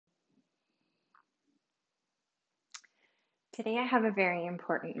Today, I have a very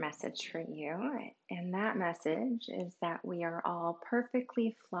important message for you, and that message is that we are all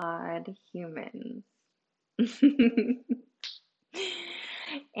perfectly flawed humans.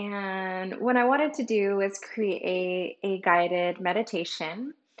 And what I wanted to do was create a guided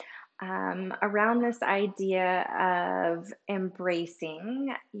meditation around this idea of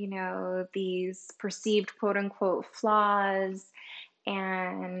embracing, these perceived quote unquote flaws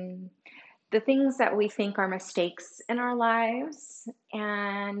and the things that we think are mistakes in our lives,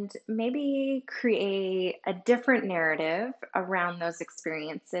 and maybe create a different narrative around those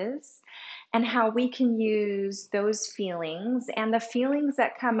experiences and how we can use those feelings and the feelings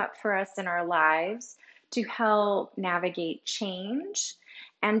that come up for us in our lives to help navigate change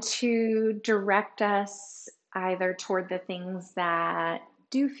and to direct us either toward the things that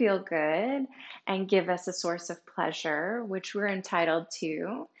do feel good and give us a source of pleasure, which we're entitled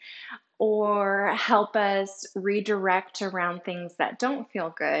to, or help us redirect around things that don't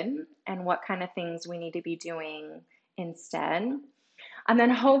feel good and what kind of things we need to be doing instead. And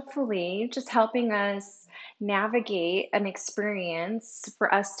then hopefully just helping us navigate an experience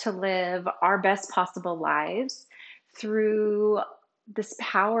for us to live our best possible lives through this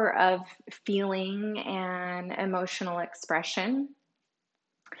power of feeling and emotional expression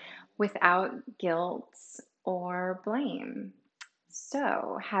without guilt or blame.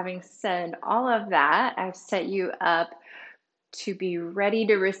 So, having said all of that, I've set you up to be ready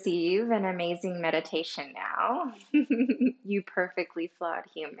to receive an amazing meditation now. You perfectly flawed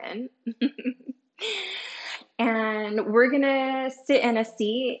human. And we're going to sit in a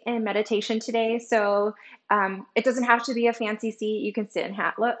seat in meditation today. So it doesn't have to be a fancy seat. You can sit in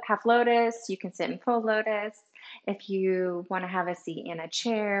half lotus, you can sit in full lotus. If you want to have a seat in a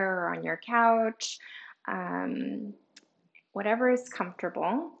chair or on your couch, um, whatever is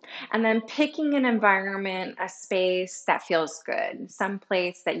comfortable. And then picking an environment, a space that feels good, some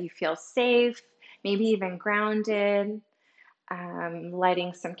place that you feel safe, maybe even grounded,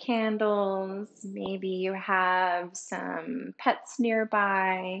 lighting some candles. Maybe you have some pets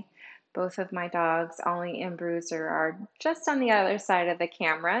nearby. Both of my dogs, Ollie and Bruiser, are just on the other side of the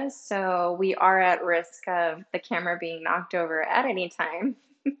camera, so we are at risk of the camera being knocked over at any time.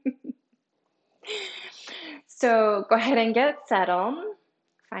 So go ahead and get settled.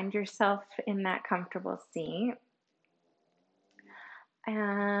 Find yourself in that comfortable seat.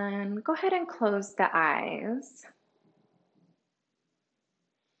 And go ahead and close the eyes.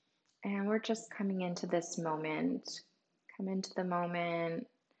 And we're just coming into this moment. Come into the moment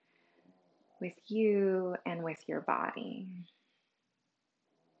with you and with your body.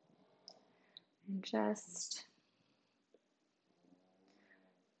 And just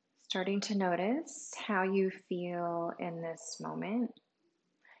starting to notice how you feel in this moment.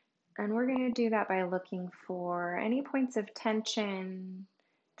 And we're going to do that by looking for any points of tension,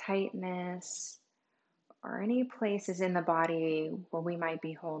 tightness, or any places in the body where we might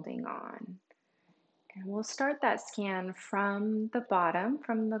be holding on. And we'll start that scan from the bottom,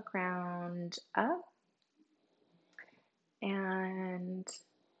 from the ground up. And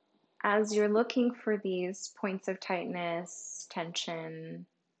as you're looking for these points of tightness, tension,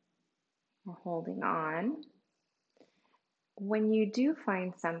 or holding on, when you do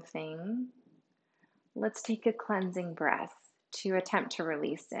find something, let's take a cleansing breath to attempt to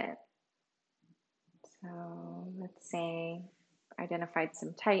release it. So let's say identified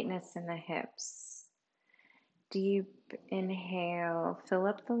some tightness in the hips. Deep inhale, fill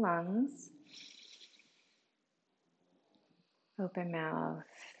up the lungs. Open mouth,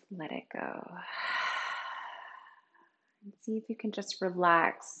 let it go. And see if you can just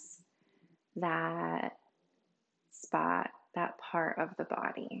relax that spot, that part of the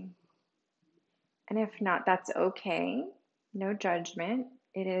body. And if not, that's okay. No judgment.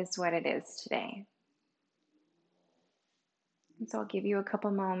 It is what it is today. And so I'll give you a couple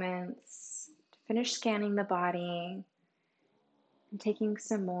moments to finish scanning the body and taking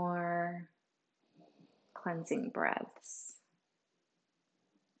some more cleansing breaths.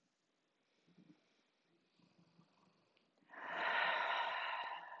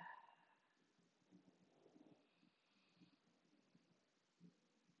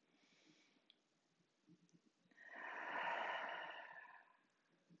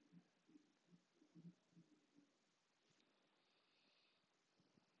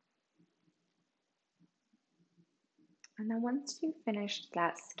 And then once you've finished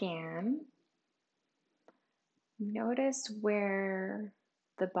that scan, notice where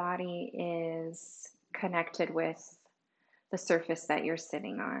the body is connected with the surface that you're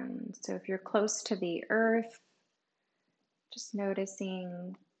sitting on. So if you're close to the earth, just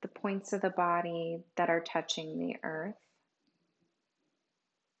noticing the points of the body that are touching the earth.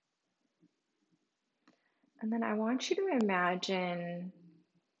 And then I want you to imagine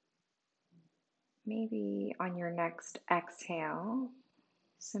maybe on your next exhale,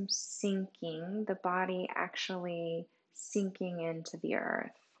 some sinking, the body actually sinking into the earth.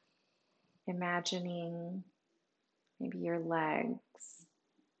 Imagining maybe your legs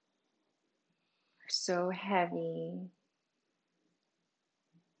are so heavy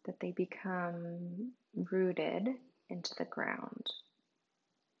that they become rooted into the ground.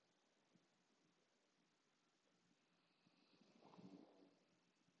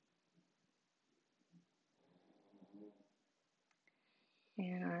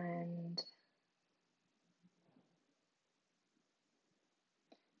 And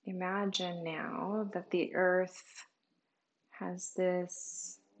imagine now that the earth has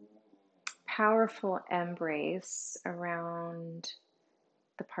this powerful embrace around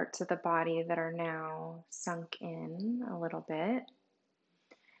the parts of the body that are now sunk in a little bit.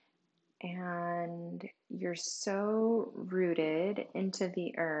 And you're so rooted into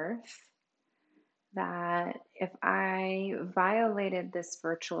the earth that if I violated this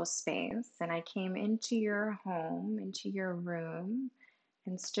virtual space and I came into your home, into your room,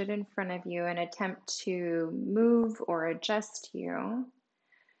 and stood in front of you and attempt to move or adjust you,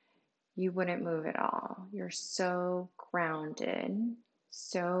 you wouldn't move at all. You're so grounded,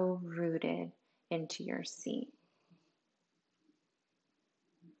 so rooted into your seat.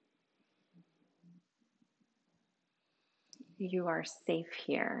 You are safe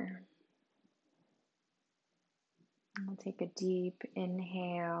here. We'll take a deep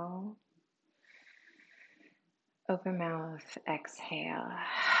inhale, open mouth, exhale.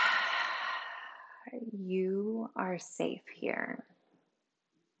 You are safe here.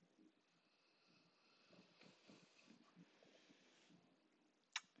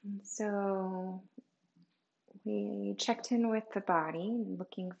 And so we checked in with the body,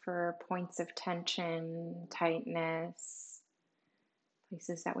 looking for points of tension, tightness,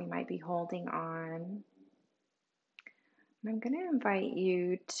 places that we might be holding on. And I'm going to invite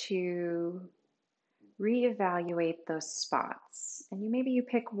you to reevaluate those spots. And maybe you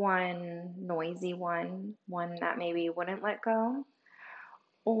pick one noisy one that maybe wouldn't let go,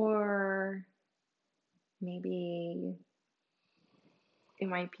 or maybe it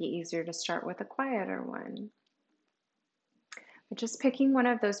might be easier to start with a quieter one. But just picking one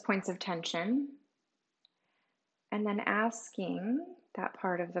of those points of tension and then asking that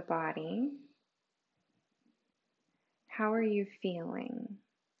part of the body, how are you feeling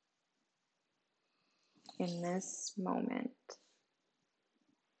in this moment?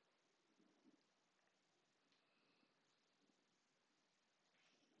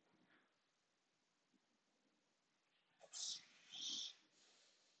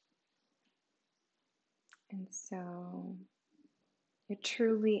 And so it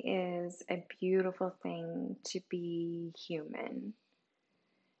truly is a beautiful thing to be human,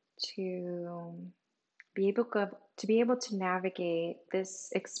 to be able to navigate this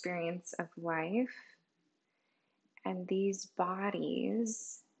experience of life and these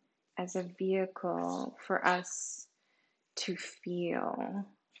bodies as a vehicle for us to feel,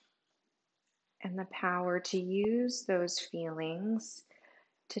 and the power to use those feelings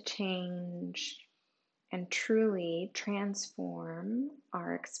to change and truly transform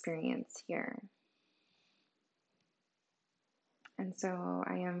our experience here. And so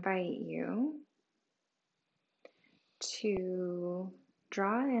I invite you to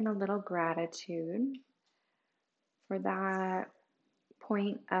draw in a little gratitude for that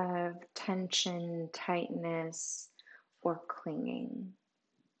point of tension, tightness, or clinging.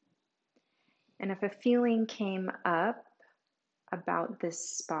 And if a feeling came up about this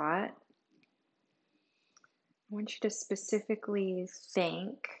spot, I want you to specifically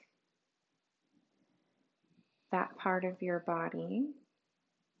thank that part of your body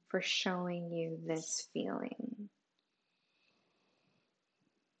for showing you this feeling.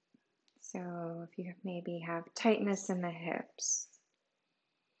 So if you maybe have tightness in the hips,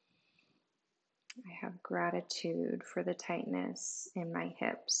 I have gratitude for the tightness in my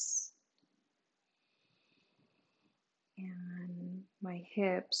hips. And my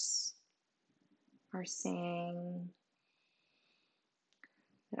hips are saying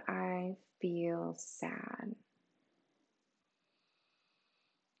that I feel sad.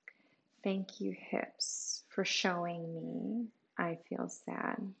 Thank you, hips, for showing me I feel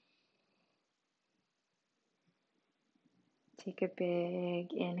sad. Take a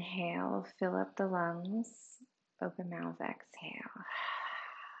big inhale, fill up the lungs, open mouth, exhale.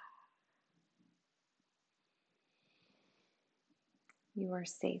 You are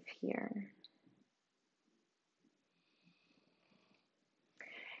safe here.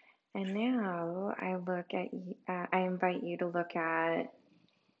 And now I invite you to look at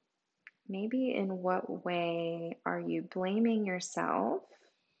maybe in what way are you blaming yourself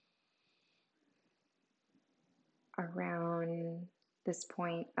around this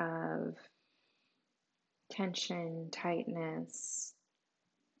point of tension, tightness,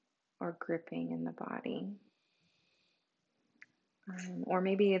 or gripping in the body. Or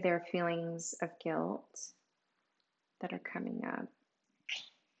maybe there are feelings of guilt that are coming up.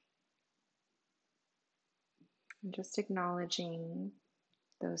 And just acknowledging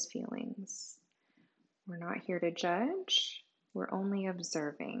those feelings. We're not here to judge, we're only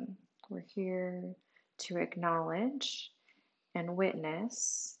observing. We're here to acknowledge and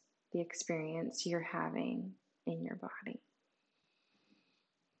witness the experience you're having in your body.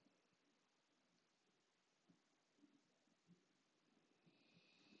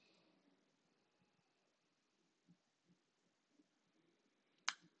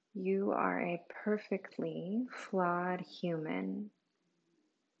 You are a perfectly flawed human.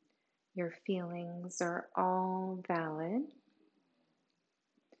 Your feelings are all valid,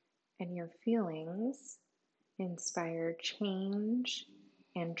 and your feelings inspire change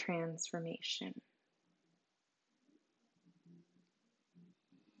and transformation.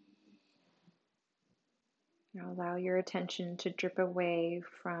 Now allow your attention to drip away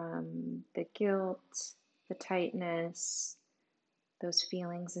from the guilt, the tightness, those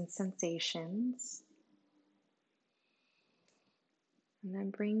feelings and sensations. And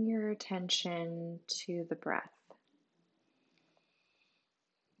then bring your attention to the breath.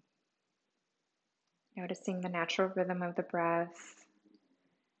 Noticing the natural rhythm of the breath,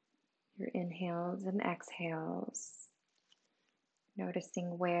 your inhales and exhales.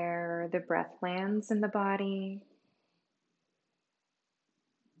 Noticing where the breath lands in the body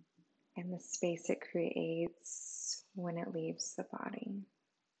and the space it creates when it leaves the body.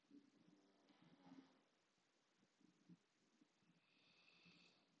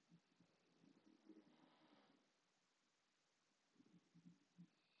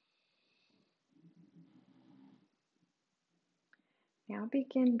 Now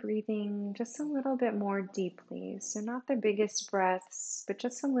begin breathing just a little bit more deeply. So not the biggest breaths, but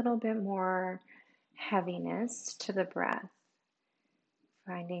just a little bit more heaviness to the breath.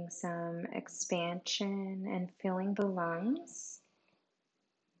 Finding some expansion and filling the lungs.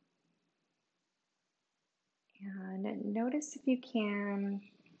 And notice, if you can,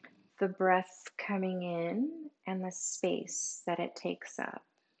 the breath coming in and the space that it takes up.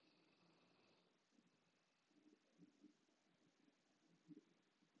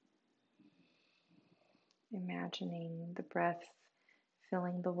 Imagining the breath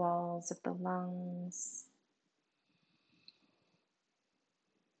filling the walls of the lungs.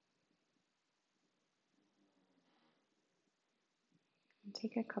 And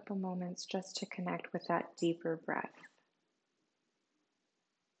take a couple moments just to connect with that deeper breath.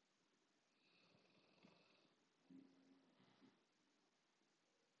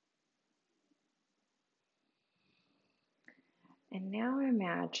 And now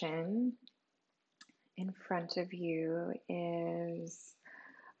imagine in front of you is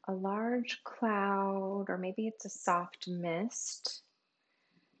a large cloud, or maybe it's a soft mist,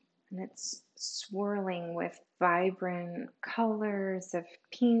 and it's swirling with vibrant colors of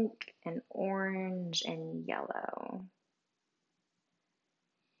pink and orange and yellow.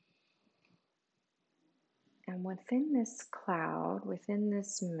 And within this cloud, within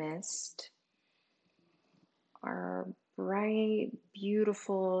this mist, are bright,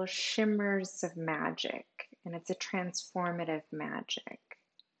 beautiful shimmers of magic, and it's a transformative magic.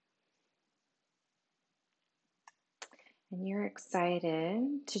 And you're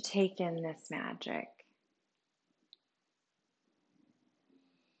excited to take in this magic.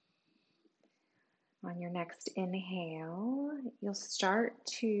 On your next inhale, you'll start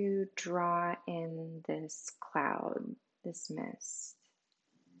to draw in this cloud, this mist.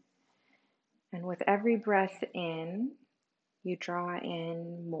 And with every breath in, you draw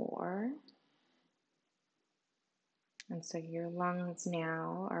in more. And so your lungs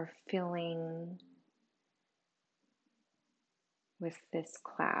now are filling with this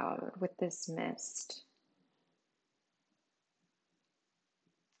cloud, with this mist.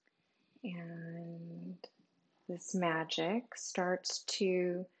 And this magic starts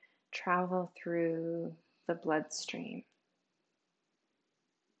to travel through the bloodstream.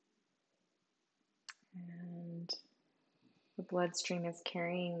 And the bloodstream is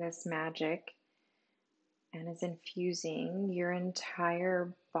carrying this magic and is infusing your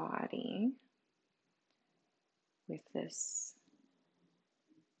entire body with this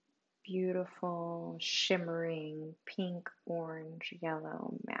beautiful, shimmering pink, orange,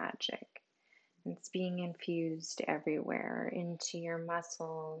 yellow magic. It's being infused everywhere into your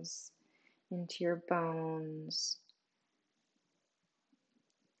muscles, into your bones.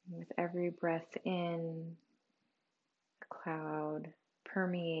 And with every breath in, the cloud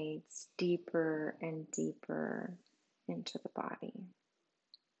permeates deeper and deeper into the body.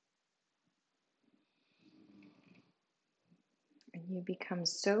 And you become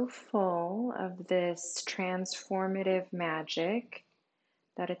so full of this transformative magic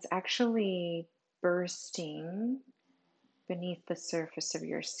that it's actually bursting beneath the surface of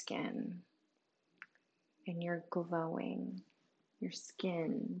your skin. And you're glowing. Your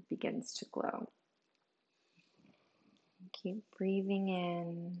skin begins to glow. Keep breathing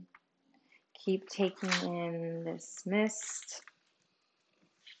in. Keep taking in this mist.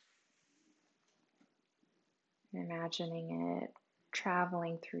 Imagining it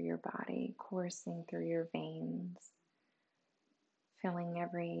traveling through your body, coursing through your veins, filling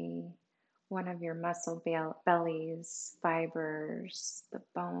every one of your muscle bellies, fibers, the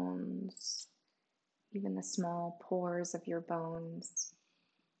bones, even the small pores of your bones.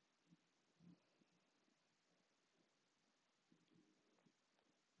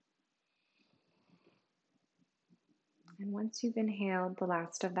 And once you've inhaled the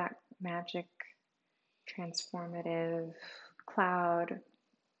last of that magic, transformative cloud,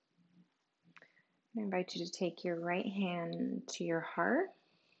 I invite you to take your right hand to your heart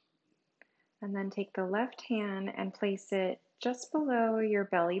and then take the left hand and place it just below your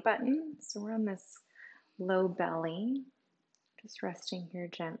belly button. So we're on this low belly, just resting here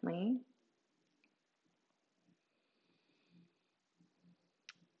gently.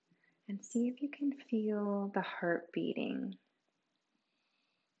 And see if you can feel the heart beating.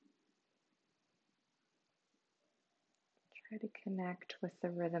 Try to connect with the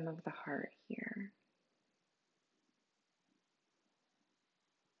rhythm of the heart here.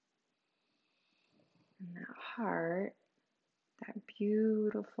 And that heart, that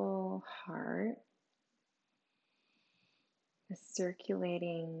beautiful heart, is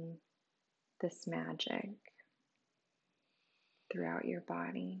circulating this magic throughout your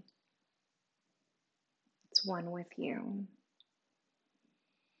body. It's one with you.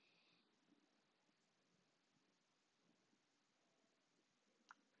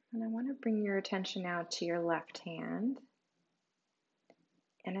 And I want to bring your attention now to your left hand.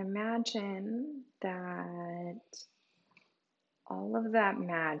 And imagine that all of that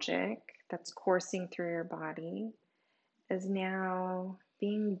magic that's coursing through your body is now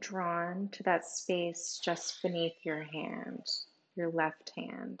being drawn to that space just beneath your hand, your left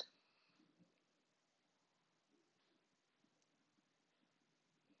hand.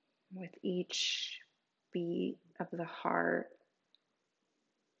 With each beat of the heart,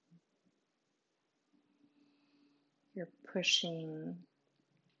 you're pushing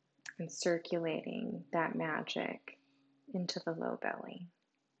and circulating that magic into the low belly.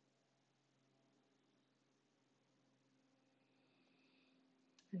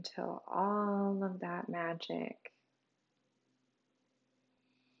 Until all of that magic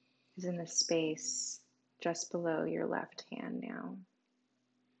is in the space just below your left hand now.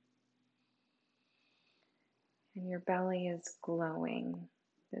 And your belly is glowing,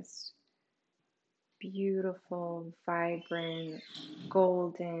 this beautiful, vibrant,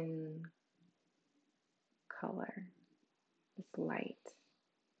 golden color, this light.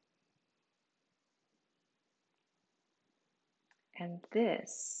 And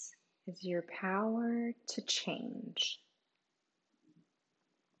this is your power to change.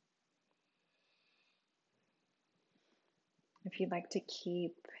 If you'd like to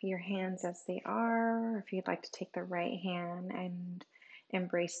keep your hands as they are, or if you'd like to take the right hand and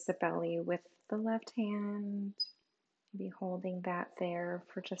embrace the belly with the left hand, be holding that there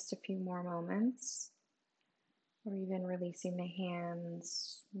for just a few more moments, or even releasing the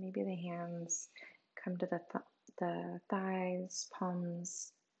hands. Maybe the hands come to the thighs,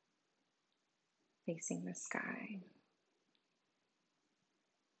 palms facing the sky.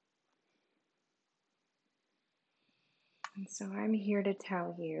 And so I'm here to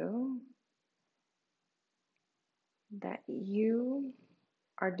tell you that you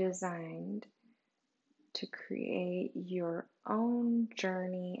are designed to create your own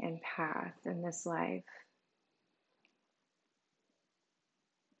journey and path in this life.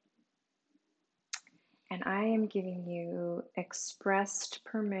 And I am giving you expressed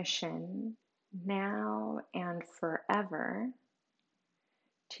permission now and forever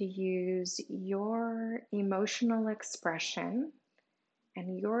to use your emotional expression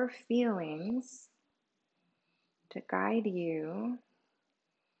and your feelings to guide you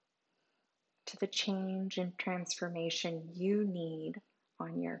to the change and transformation you need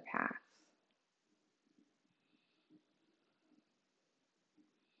on your path.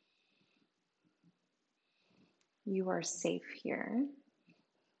 You are safe here.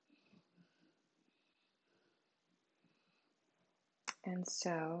 And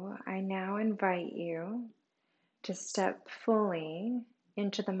so I now invite you to step fully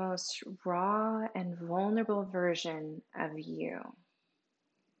into the most raw and vulnerable version of you.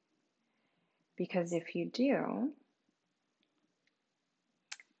 Because if you do,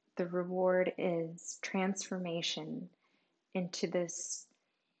 the reward is transformation into this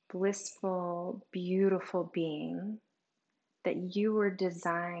blissful, beautiful being that you were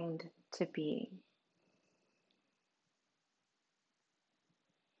designed to be.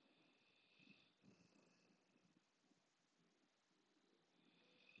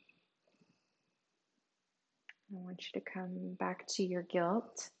 I want you to come back to your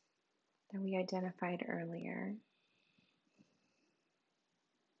guilt that we identified earlier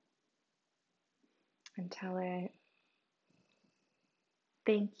and tell it,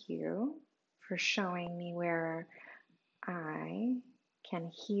 thank you for showing me where I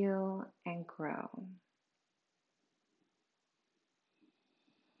can heal and grow.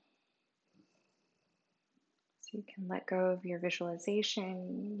 So you can let go of your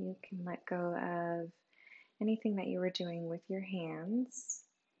visualization, you can let go of anything that you were doing with your hands.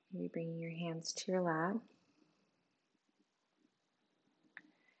 Maybe bringing your hands to your lap.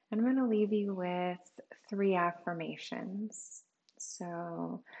 And I'm going to leave you with 3 affirmations.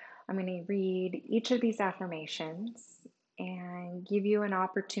 So I'm going to read each of these affirmations and give you an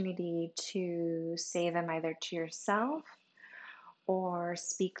opportunity to say them either to yourself or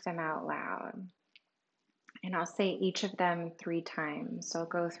speak them out loud. And I'll say each of them 3 times. So I'll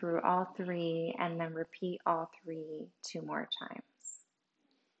go through all 3 and then repeat all 3 2 more times.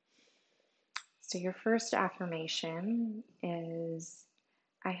 So your first affirmation is,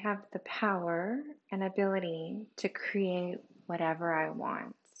 I have the power and ability to create whatever I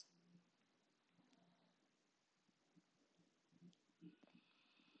want.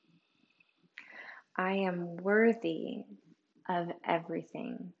 I am worthy of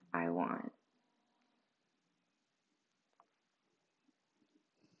everything I want.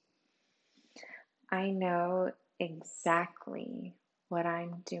 I know exactly what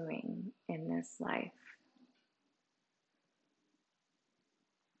I'm doing in this life.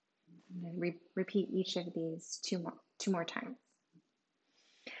 I'm going to repeat each of these two more times.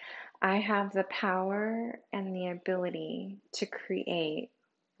 I have the power and the ability to create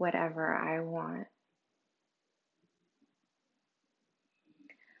whatever I want.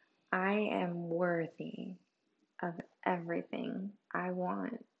 I am worthy of everything I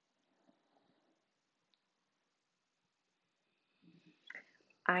want.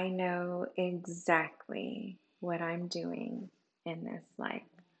 I know exactly what I'm doing in this life.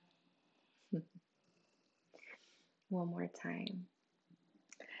 One more time.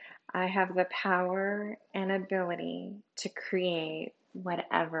 I have the power and ability to create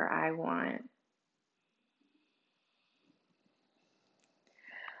whatever I want.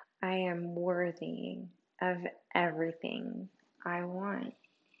 I am worthy of everything I want.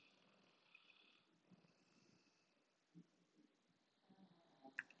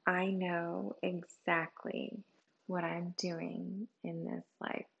 I know exactly what I'm doing in this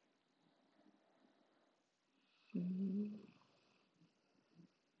life.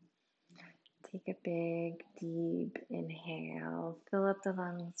 Take a big, deep inhale. Fill up the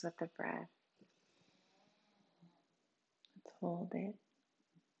lungs with the breath. Let's hold it.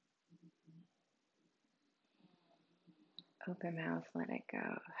 Open mouth, let it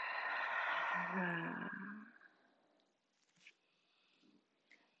go.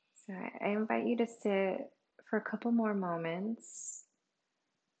 So I invite you to sit for a couple more moments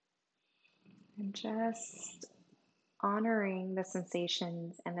and just honoring the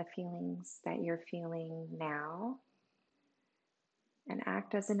sensations and the feelings that you're feeling now, and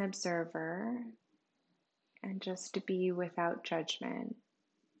act as an observer and just to be without judgment.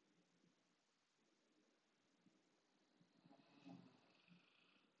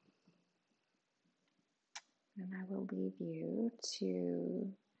 And I will leave you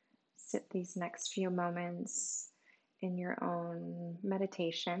to sit these next few moments in your own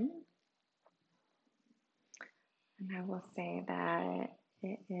meditation. And I will say that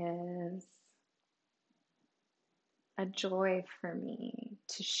it is a joy for me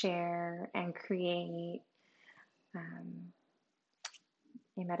to share and create a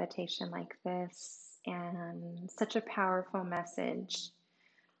meditation like this, and such a powerful message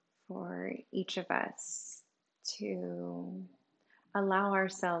for each of us to allow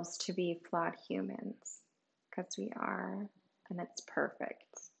ourselves to be flawed humans because we are, and it's perfect.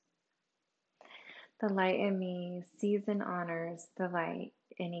 The light in me sees and honors the light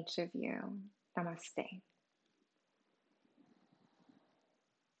in each of you. Namaste.